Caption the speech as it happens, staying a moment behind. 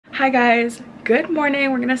Hi guys, good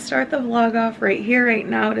morning. We're gonna start the vlog off right here, right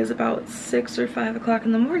now. It is about 6 or 5 o'clock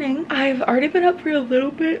in the morning. I've already been up for a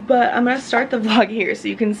little bit, but I'm gonna start the vlog here so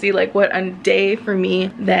you can see like what a day for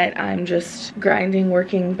me that I'm just grinding,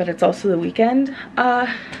 working, but it's also the weekend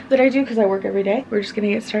that I do because I work every day. We're just gonna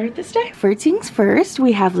get started this day. First things first,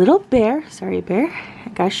 we have little Bear. Sorry, Bear. I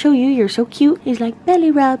gotta show you, you're so cute. He's like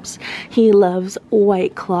belly rubs. He loves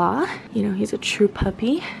White Claw. You know, he's a true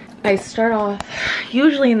puppy. I start off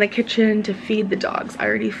usually in the kitchen to feed the dogs. I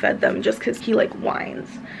already fed them just because he like whines.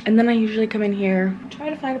 And then I usually come in here,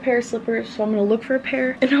 try to find a pair of slippers. So I'm gonna look for a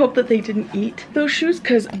pair and hope that they didn't eat those shoes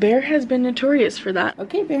because Bear has been notorious for that.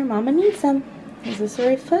 Okay, Bear, mama needs some. Is this the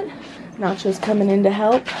right foot? Nacho's coming in to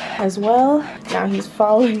help as well. Now he's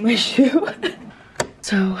following my shoe.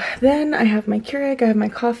 So then I have my Keurig, I have my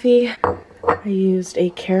coffee. I used a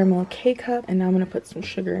caramel K-cup and now I'm gonna put some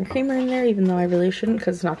sugar and creamer in there, even though I really shouldn't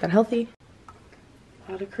because it's not that healthy.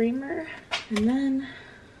 A lot of creamer, and then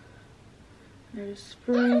I just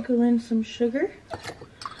sprinkle in some sugar.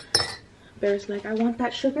 Bear's like, I want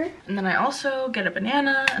that sugar. And then I also get a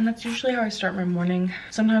banana, and that's usually how I start my morning.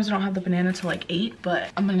 Sometimes I don't have the banana till like 8, but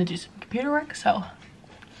I'm gonna do some computer work, so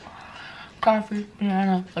coffee,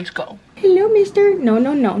 banana, let's go. Hello, mister. No,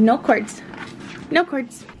 no, no, no cords. No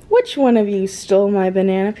cords. Which one of you stole my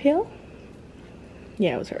banana peel?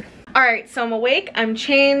 Yeah, it was her. All right, so I'm awake. I'm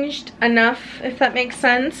changed enough, if that makes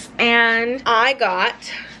sense. And I got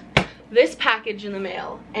this package in the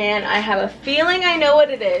mail. And I have a feeling I know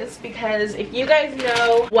what it is because if you guys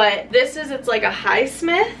know what this is, it's like a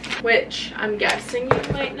Highsmith, which I'm guessing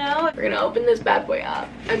you might know. We're gonna open this bad boy up.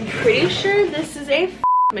 I'm pretty sure this is a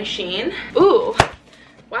machine. Ooh.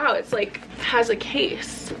 Wow, it's like, has a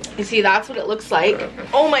case. You see, that's what it looks like.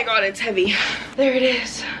 Oh my God, it's heavy. There it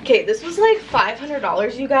is. Okay, this was like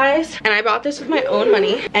 $500, you guys. And I bought this with my own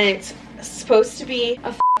money. And it's supposed to be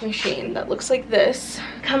a machine that looks like this.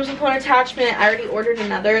 Comes with one attachment. I already ordered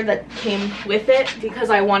another that came with it because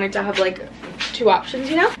I wanted to have like 2 options,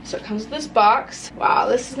 you know? So it comes with this box. Wow,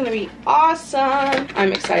 this is gonna be awesome.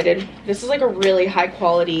 I'm excited. This is like a really high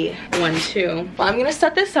quality one too. Well, I'm gonna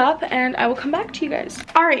set this up and I will come back to you guys.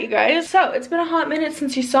 All right, you guys, so it's been a hot minute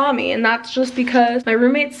since you saw me, and that's just because my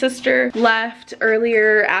roommate's sister left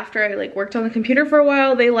earlier after I like worked on the computer for a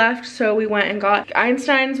while. They left, so we went and got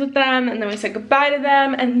Einstein's with them, and then we said goodbye to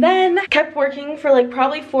them, and then kept working for like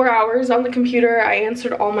probably 4 hours on the computer. I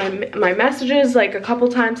answered all my messages like a couple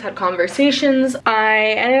times, had conversations.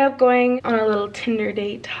 I ended up going on a little Tinder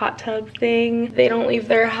date hot tub thing. They don't leave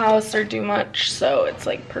their house or do much, so it's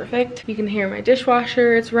like perfect. You can hear my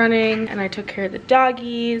dishwasher, it's running, and I took care of the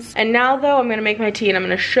doggies. And now though, I'm gonna make my tea, and I'm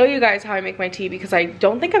gonna show you guys how I make my tea because I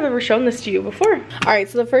don't think I've ever shown this to you before. All right,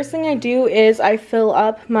 so the first thing I do is I fill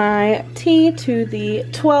up my tea to the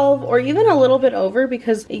 12 or even a little bit over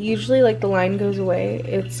because it usually like the line goes away.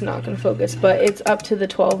 It's not gonna focus, but it's up to the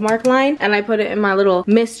 12 mark line, and I put it in my little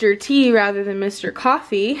Mr. Tea rather than Mr.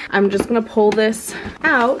 Coffee. I'm just gonna pull this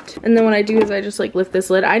out, and then what I do is I just like lift this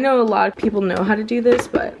lid. I know a lot of people know how to do this,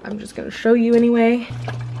 but I'm just gonna show you anyway.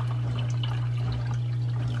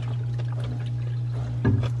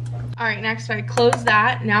 All right, next I close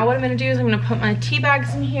that. Now what I'm gonna do is I'm gonna put my tea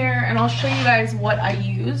bags in here, and I'll show you guys what I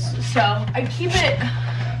use. So I keep it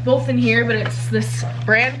both in here, but it's this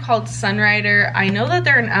brand called Sunrider. I know that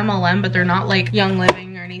they're an MLM, but they're not like Young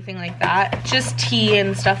Living or anything like that. Just tea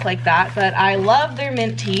and stuff like that, but I love their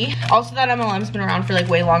mint tea. Also, that MLM's been around for like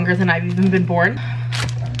way longer than I've even been born.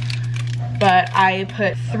 But I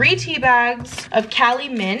put 3 tea bags of Cali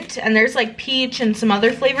mint, and there's like peach and some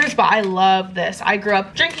other flavors, but I love this. I grew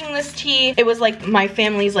up drinking this tea. It was like my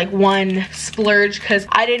family's like one splurge because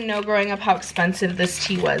I didn't know growing up how expensive this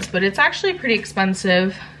tea was, but it's actually pretty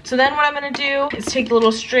expensive. So then what I'm gonna do is take the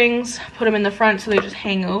little strings, put them in the front so they just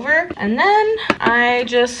hang over, and then I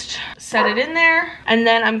just set it in there, and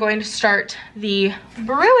then I'm going to start the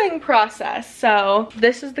brewing process. So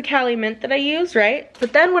this is the Cali mint that I use, right?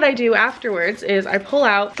 But then what I do afterwards is I pull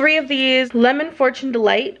out 3 of these Lemon Fortune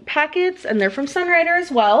Delight packets, and they're from Sunrider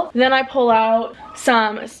as well. Then I pull out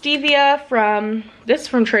some stevia from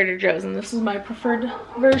Trader Joe's, and this is my preferred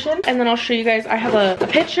version. And then I'll show you guys, I have a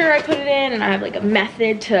pitcher I put it in, and I have like a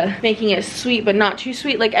method to making it sweet but not too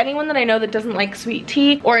sweet. Like anyone that I know that doesn't like sweet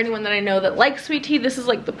tea, or anyone that I know that likes sweet tea, this is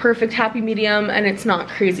like the perfect happy medium, and it's not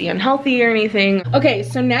crazy unhealthy or anything. Okay,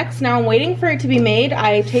 so next, now I'm waiting for it to be made.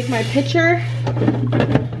 I take my pitcher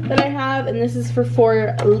that I have, and this is for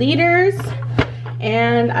 4 liters,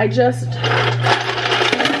 and I just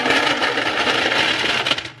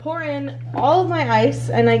pour in all of my ice,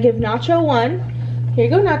 and I give Nacho 1. Here you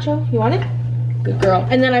go, Nacho. You want it? Good girl.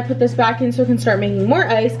 And then I put this back in so it can start making more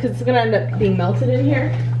ice because it's gonna end up being melted in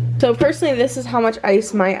here. So personally, this is how much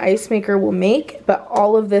ice my ice maker will make, but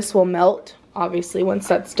all of this will melt obviously once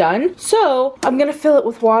that's done. So I'm gonna fill it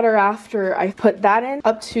with water after I put that in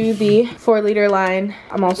up to the 4-liter line.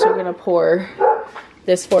 I'm also gonna pour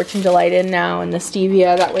this Fortune Delight in now and the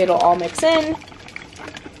stevia, that way it'll all mix in.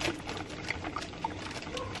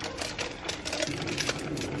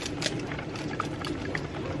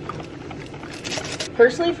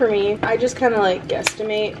 Personally for me, I just kind of like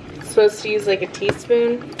guesstimate. I'm supposed to use like a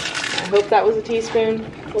teaspoon. I hope that was a teaspoon.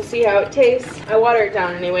 We'll see how it tastes. I water it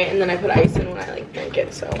down anyway, and then I put ice in when I like drink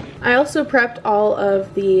it, so. I also prepped all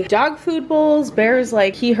of the dog food bowls. Bear's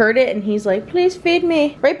like, he heard it and he's like, please feed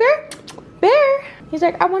me. Right, Bear? Bear! He's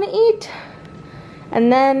like, I want to eat.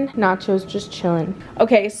 And then Nacho's just chilling.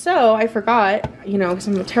 Okay, so I forgot, you know, because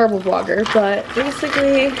I'm a terrible vlogger, but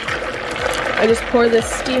basically I just pour this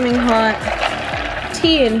steaming hot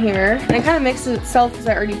tea in here, and it kind of mixes itself because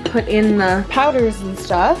I already put in the powders and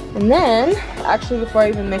stuff. And then, actually before I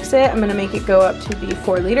even mix it, I'm gonna make it go up to the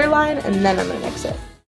 4-liter line, and then I'm gonna mix it.